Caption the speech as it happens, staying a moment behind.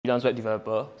freelance web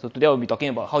developer. So today I'll be talking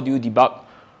about how do you debug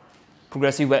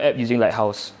progressive web app using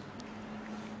Lighthouse.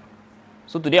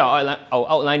 So today our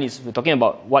outline is we're talking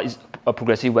about what is a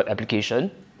progressive web application,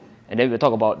 and then we'll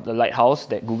talk about the Lighthouse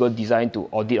that Google designed to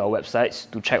audit our websites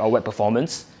to check our web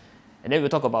performance, and then we'll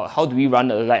talk about how do we run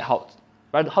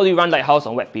Lighthouse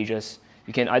on web pages.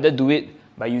 We can either do it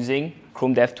by using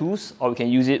Chrome DevTools, or we can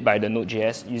use it by the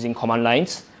Node.js using command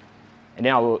lines. And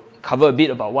then I will cover a bit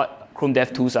about what Chrome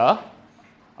DevTools are.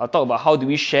 I'll talk about how do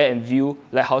we share and view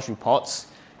Lighthouse reports.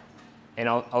 And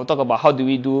I'll talk about how do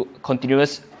we do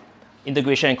continuous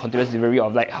integration and continuous delivery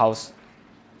of Lighthouse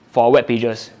for our web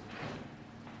pages.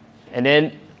 And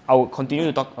then I will continue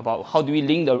to talk about how do we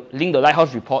link the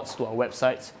Lighthouse reports to our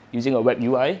websites using a web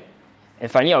UI.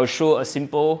 And finally, I will show a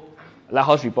simple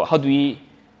Lighthouse report. How do we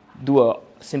do a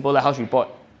simple Lighthouse report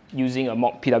using a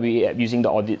mock PWA app using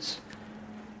the audits?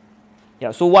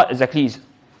 Yeah, so what exactly is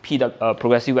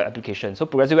progressive web application? So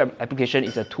progressive web application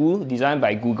is a tool designed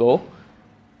by Google.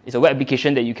 It's a web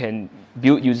application that you can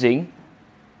build using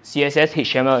CSS,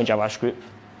 HTML, and JavaScript.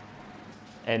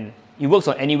 And it works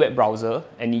on any web browser,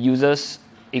 and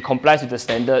it complies with the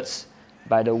standards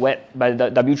by the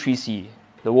W3C,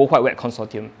 the World Wide Web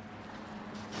Consortium.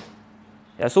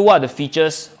 Yeah, so what are the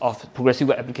features of progressive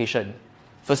web application?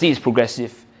 Firstly, it's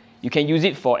progressive. You can use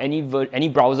it for any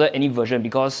browser, any version,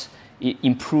 because it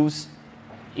improves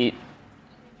it.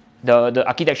 The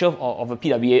architecture of a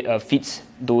PWA fits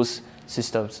those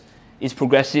systems. It's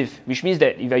progressive, which means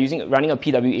that if you're running a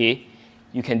PWA,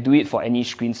 you can do it for any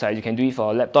screen size. You can do it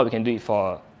for a laptop, you can do it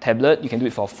for a tablet, you can do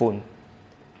it for a phone.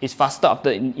 It's faster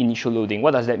after initial loading.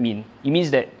 What does that mean? It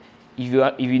means that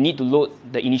if you need to load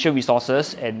the initial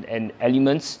resources and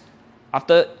elements,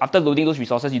 after loading those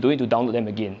resources, you don't need to download them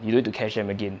again. You don't need to cache them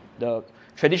again. The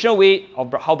traditional way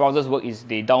of how browsers work is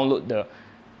they download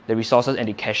the resources and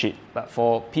they cache it. But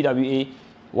for PWA,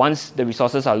 once the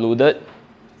resources are loaded,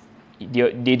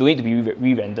 they don't need to be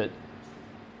re-rendered.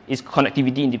 It's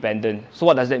connectivity independent. So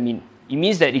what does that mean? It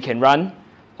means that it can run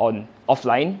on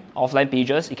offline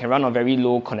pages. It can run on very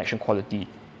low connection quality.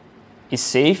 It's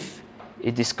safe,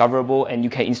 it's discoverable, and you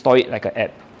can install it like an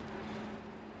app.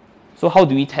 So how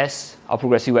do we test our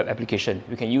progressive web application?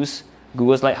 We can use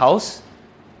Google's Lighthouse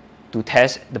to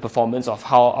test the performance of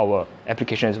how our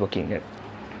application is working.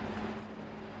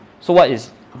 So what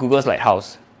is Google's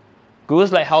Lighthouse?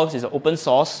 Google's Lighthouse is an open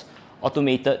source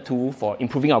automated tool for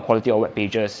improving our quality of web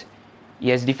pages. It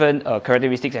has different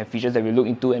characteristics and features that we look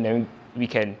into, and then we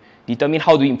can determine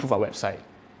how do we improve our website.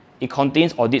 It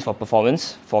contains audits for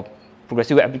performance, for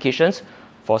progressive web applications,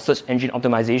 for search engine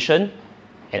optimization,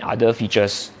 and other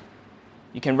features.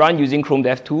 You can run using Chrome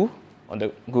DevTools on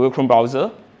the Google Chrome browser,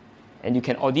 and you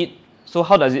can audit. So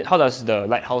how does the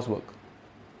Lighthouse work?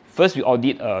 First, we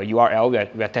audit a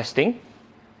URL we are testing,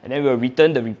 and then we'll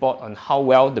return the report on how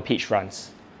well the page runs.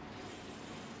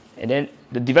 And then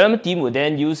the development team will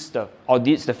then use the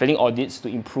failing audits to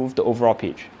improve the overall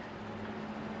page.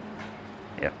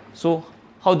 Yeah. So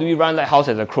how do we run Lighthouse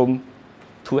as a Chrome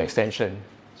tool extension?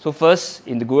 So first,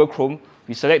 in the Google Chrome,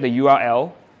 we select the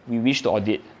URL we wish to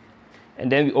audit.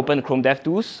 And then we open Chrome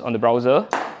DevTools on the browser,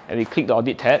 and we click the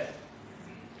audit tab.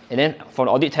 And then from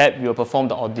the audit tab, we will perform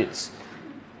the audits.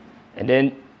 And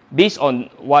then based on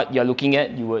what you're looking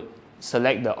at, you would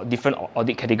select the different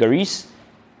audit categories,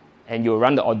 and you'll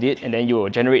run the audit, and then you will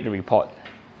generate the report.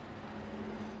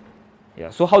 Yeah.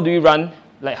 So how do we run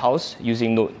Lighthouse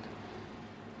using Node?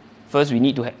 First, we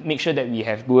need to make sure that we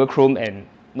have Google Chrome and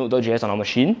Node.js on our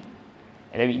machine.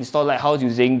 And then we install Lighthouse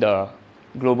using the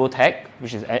global tag,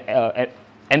 which is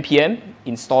npm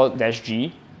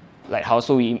install-g Lighthouse.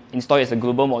 So we install it as a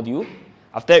global module.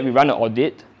 After that, we run an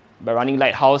audit by running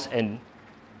Lighthouse and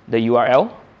the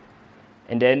URL.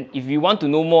 And then if you want to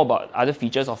know more about other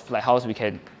features of Lighthouse, we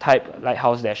can type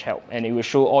lighthouse-help, and it will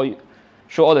show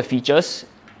all the features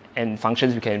and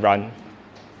functions we can run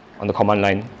on the command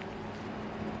line.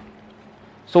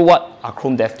 So what are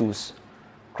Chrome DevTools?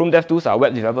 Chrome DevTools are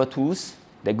web developer tools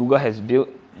that Google has built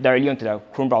directly onto the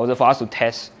Chrome browser for us to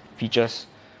test features.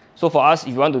 So for us,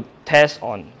 if you want to test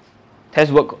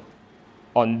work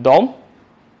on DOM,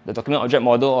 the document object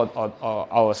model, or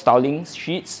our styling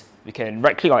sheets, we can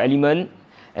right-click our element,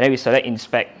 and then we select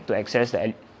Inspect to access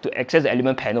the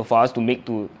element panel for us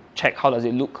to check how does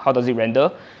it look, how does it render.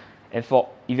 And if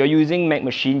you're using Mac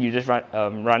machine, you just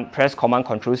press Command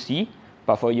Control C.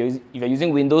 But if you're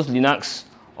using Windows, Linux,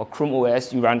 or Chrome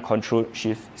OS, you run Control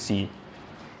Shift C.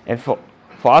 And for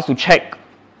us to check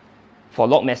for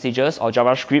log messages or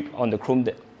JavaScript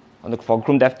for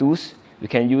Chrome DevTools, we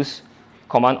can use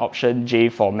Command Option J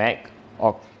for Mac,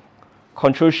 or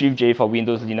Control Shift J for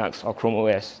Windows, Linux, or Chrome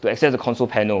OS to access the console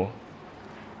panel.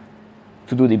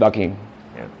 to do debugging.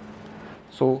 Yeah.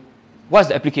 So what's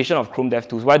the application of Chrome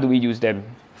DevTools? Why do we use them?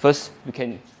 First, we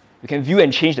can view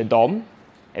and change the DOM,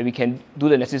 and we can do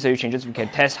the necessary changes. We can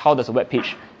test how does a web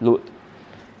page load.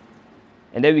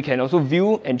 And then we can also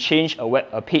view and change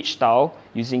a page style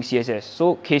using CSS.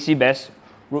 So Casey Best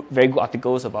wrote very good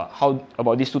articles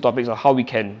about these two topics of how we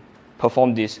can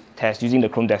perform this test using the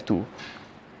Chrome Dev tool.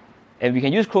 And we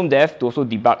can use Chrome Dev to also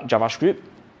debug JavaScript.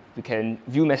 We can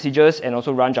view messages and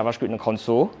also run JavaScript in the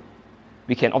console.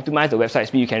 We can optimize the website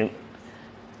speed. We can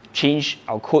change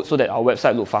our code so that our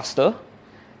website looks faster.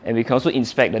 And we can also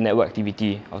inspect the network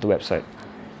activity of the website.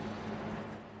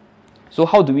 So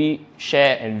how do we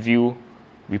share and view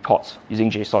reports using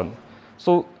JSON?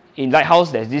 So in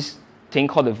Lighthouse, there's this thing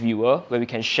called the viewer where we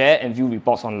can share and view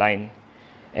reports online.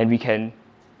 And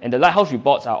the Lighthouse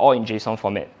reports are all in JSON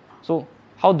format. So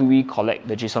how do we collect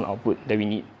the JSON output that we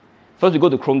need? First, we go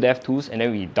to Chrome DevTools, and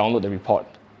then we download the report.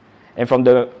 And from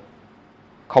the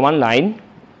command line,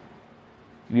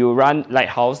 we will run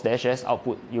Lighthouse-s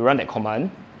output. You run that command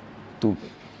to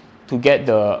set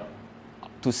the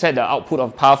output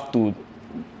of path to.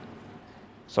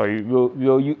 Sorry,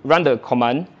 we'll run the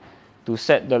command to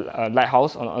set the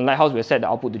Lighthouse. On Lighthouse, we'll set the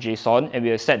output to JSON, and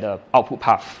we'll set the output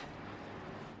path.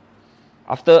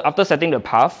 After setting the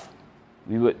path,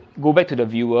 we would go back to the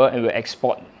viewer and we'll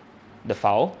export the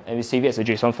file, and we save it as a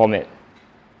JSON format.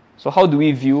 So how do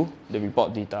we view the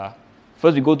report data?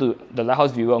 First, we go to the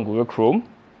Lighthouse viewer on Google Chrome,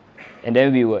 and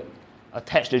then we would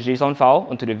attach the JSON file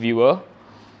onto the viewer,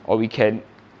 or we can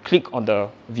click on the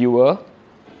viewer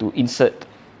to insert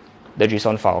the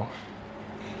JSON file.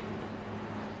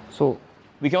 So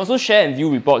we can also share and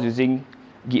view reports using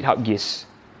GitHub GIS.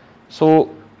 So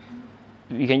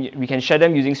we can share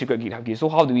them using secret GitHub GIS. So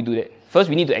how do we do that? First,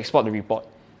 we need to export the report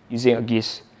using a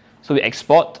GIS. So we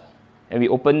export, and we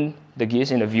open the GIS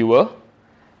in the viewer.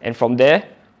 And from there,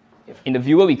 in the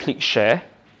viewer, we click share.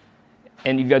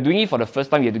 And if you are doing it for the first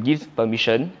time, you have to give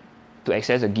permission to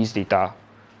access the GIS data.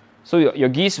 So your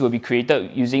GIS will be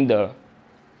created using the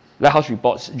Lighthouse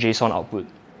report's JSON output.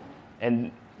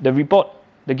 And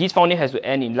the GIS file name has to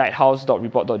end in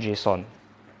lighthouse.report.json.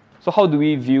 So how do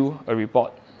we view a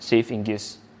report saved in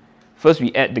GIS? First,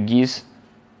 we add the GIS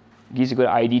equal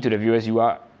to ID to the viewer's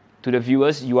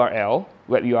URL,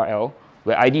 web URL,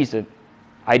 where ID is the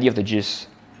ID of the GIS.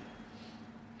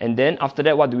 And then after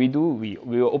that, what do? We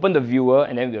will open the viewer,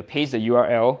 and then we'll paste the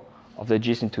URL of the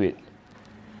GIS into it.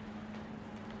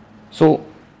 So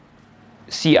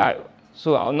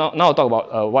now I'll talk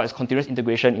about what is continuous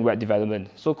integration in web development.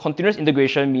 So continuous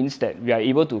integration means that we are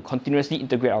able to continuously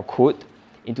integrate our code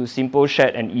into simple,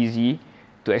 shared, and easy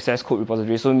to access code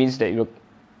repositories. So it means that it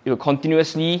will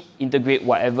continuously integrate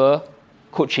whatever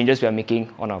code changes we are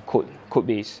making on our code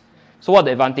base. So what are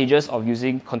the advantages of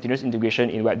using continuous integration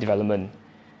in web development?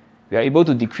 We are able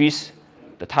to decrease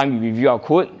the time we review our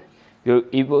code. We'll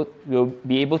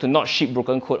be able to not ship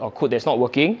broken code or code that's not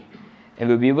working, and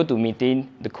we'll be able to maintain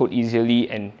the code easily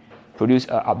and produce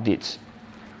updates.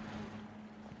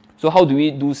 So how do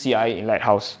we do CI in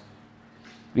Lighthouse?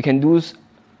 So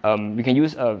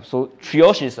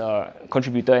Triage is a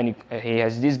contributor, and he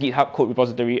has this GitHub code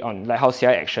repository on Lighthouse CI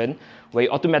action, where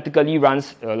it automatically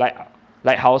runs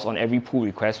Lighthouse on every pull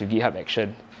request with GitHub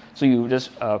action. So you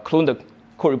just clone the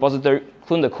code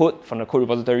from the code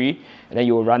repository, and then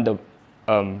you will run the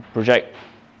project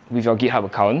with your GitHub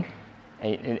account,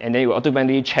 and then you will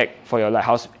automatically check for your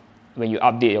Lighthouse when you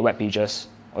update your web pages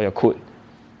or your code.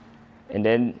 And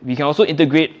then we can also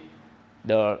integrate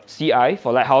the CI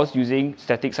for Lighthouse using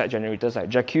static site generators like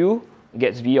JQ,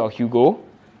 Gatsby, or Hugo.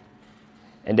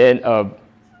 And then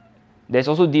there's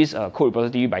also this code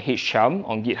repository by HCham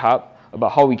on GitHub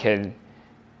about how we can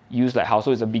use Lighthouse.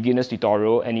 So it's a beginner's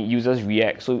tutorial, and it uses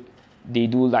React. So they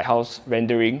do Lighthouse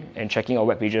rendering and checking our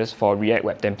web pages for React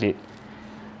web template.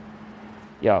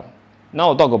 Yeah. Now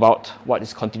I'll talk about what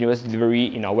is continuous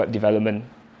delivery in our web development.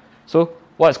 So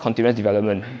what is continuous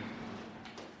development?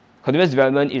 Continuous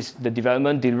development is the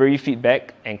development, delivery,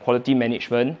 feedback, and quality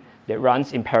management that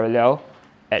runs in parallel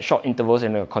at short intervals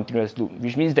in a continuous loop,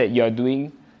 which means that you are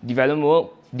doing development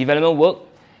work,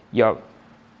 you're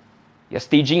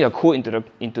staging your code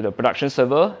into the production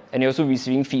server, and you're also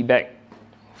receiving feedback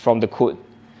from the code.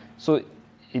 So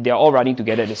they're all running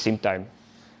together at the same time.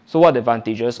 So what are the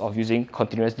advantages of using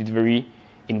continuous delivery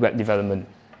in web development?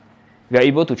 We are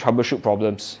able to troubleshoot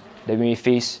problems that we may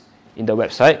face in the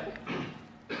website.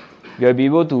 We will be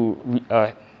able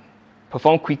to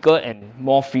perform quicker and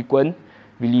more frequent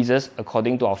releases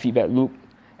according to our feedback loop,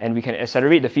 and we can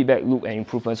accelerate the feedback loop and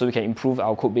improvement, so we can improve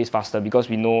our code base faster because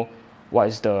we know what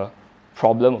is the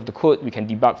problem of the code. We can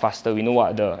debug faster. We know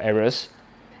what are the errors,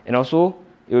 and also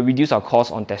it will reduce our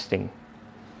cost on testing.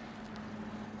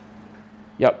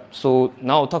 Yep, so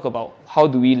now I'll talk about how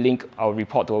do we link our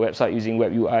report to our website using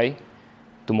Web UI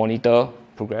to monitor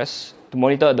progress, to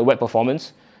monitor the web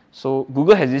performance. So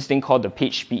Google has this thing called the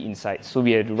page speed insights. So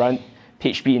we have to run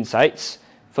page speed insights.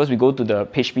 First, we go to the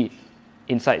page speed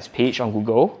insights page on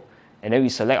Google, and then we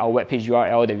select our web page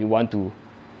URL that we want to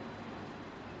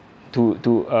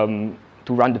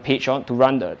run the page on, to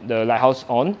run the Lighthouse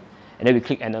on, and then we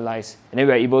click analyze, and then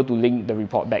we are able to link the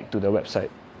report back to the website.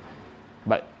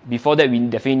 But before that, we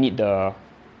definitely need the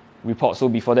report. So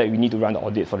before that, we need to run the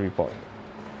audit for the report.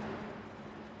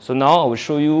 So now I will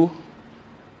show you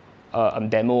a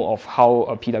demo of how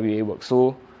a PWA works.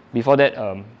 So before that,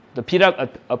 a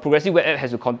progressive web app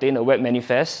has to contain a web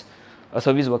manifest, a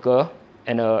service worker,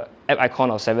 and an app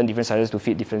icon of 7 different sizes to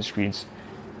fit different screens.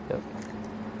 Yep.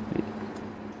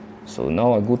 So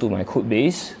now I go to my code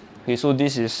base. Okay, so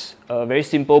this is a very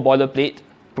simple boilerplate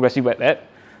progressive web app.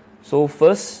 So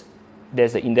first,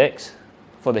 there's the index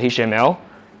for the HTML.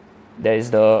 There is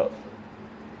so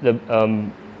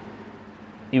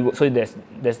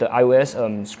there's the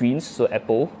iOS screens, so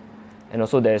Apple, and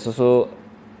also there's also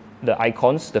the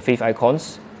icons, the faith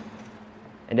icons,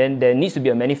 and then there needs to be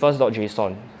a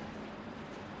manifest.json.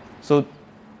 So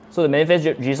the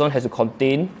manifest.json has to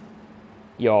contain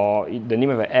the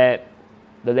name of the app,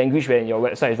 the language where your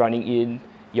website is running in,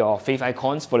 your faith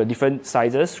icons for the different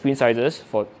sizes, screen sizes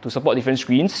to support different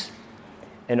screens.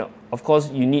 And of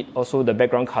course, you need also the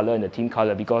background color and the theme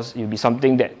color, because it will be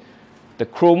something that the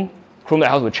Chrome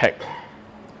Lighthouse will check.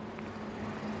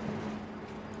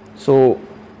 So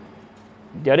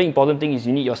the other important thing is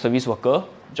you need your service worker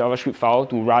JavaScript file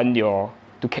to run to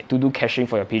do caching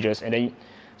for your pages. And then,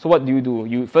 so what do?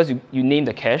 You name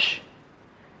the cache,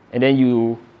 and then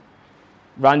you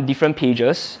run different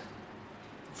pages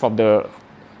from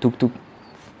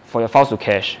for your files to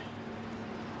cache.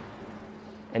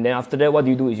 And then after that, what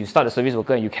do is you start the service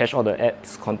worker and you cache all the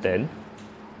app's content.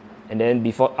 And then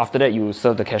after that, you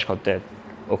serve the cache content.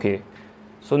 Okay.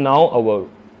 So now I will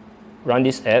run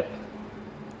this app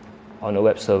on a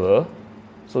web server.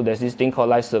 So there's this thing called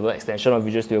live server extension of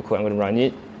Visual Studio Code. I'm going to run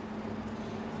it.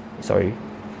 Sorry.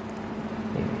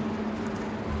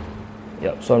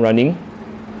 Yep, so I'm running.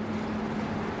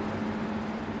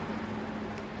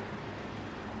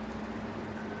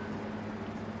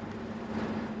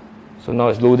 So now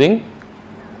it's loading.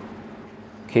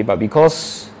 Okay, but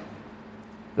because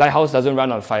Lighthouse doesn't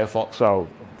run on Firefox, so I'll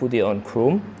put it on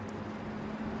Chrome.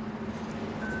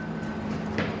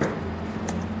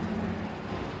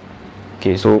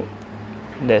 Okay, so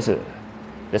that's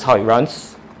how it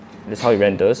runs. That's how it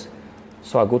renders.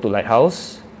 So I'll go to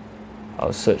Lighthouse.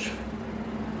 I'll search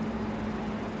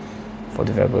for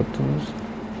developer tools.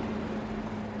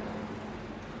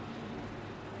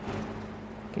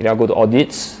 Okay, then I'll go to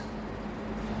audits.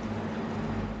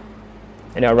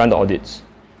 And then I'll run the audits.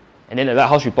 And then the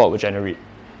Lighthouse report will generate.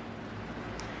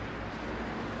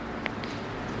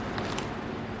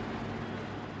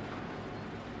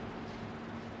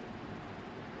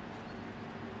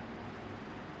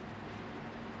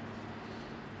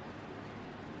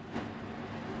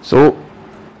 So,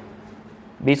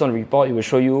 based on the report, it will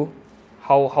show you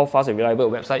how fast and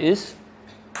reliable a website is.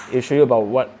 It will show you about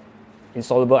what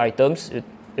installable items. It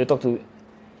will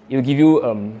give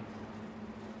you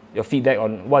your feedback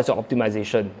on what's your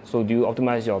optimization. So do you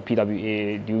optimize your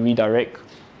PWA? Do you redirect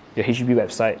your HTTP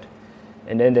website?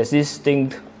 And then there's this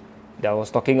thing that I was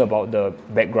talking about, the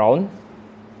background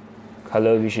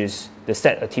color, which is the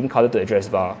set a theme color to address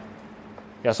bar.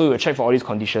 Yeah, so you will check for all these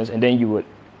conditions, and then you would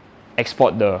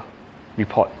export the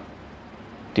report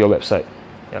to your website.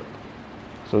 Yep.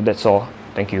 So that's all.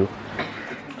 Thank you.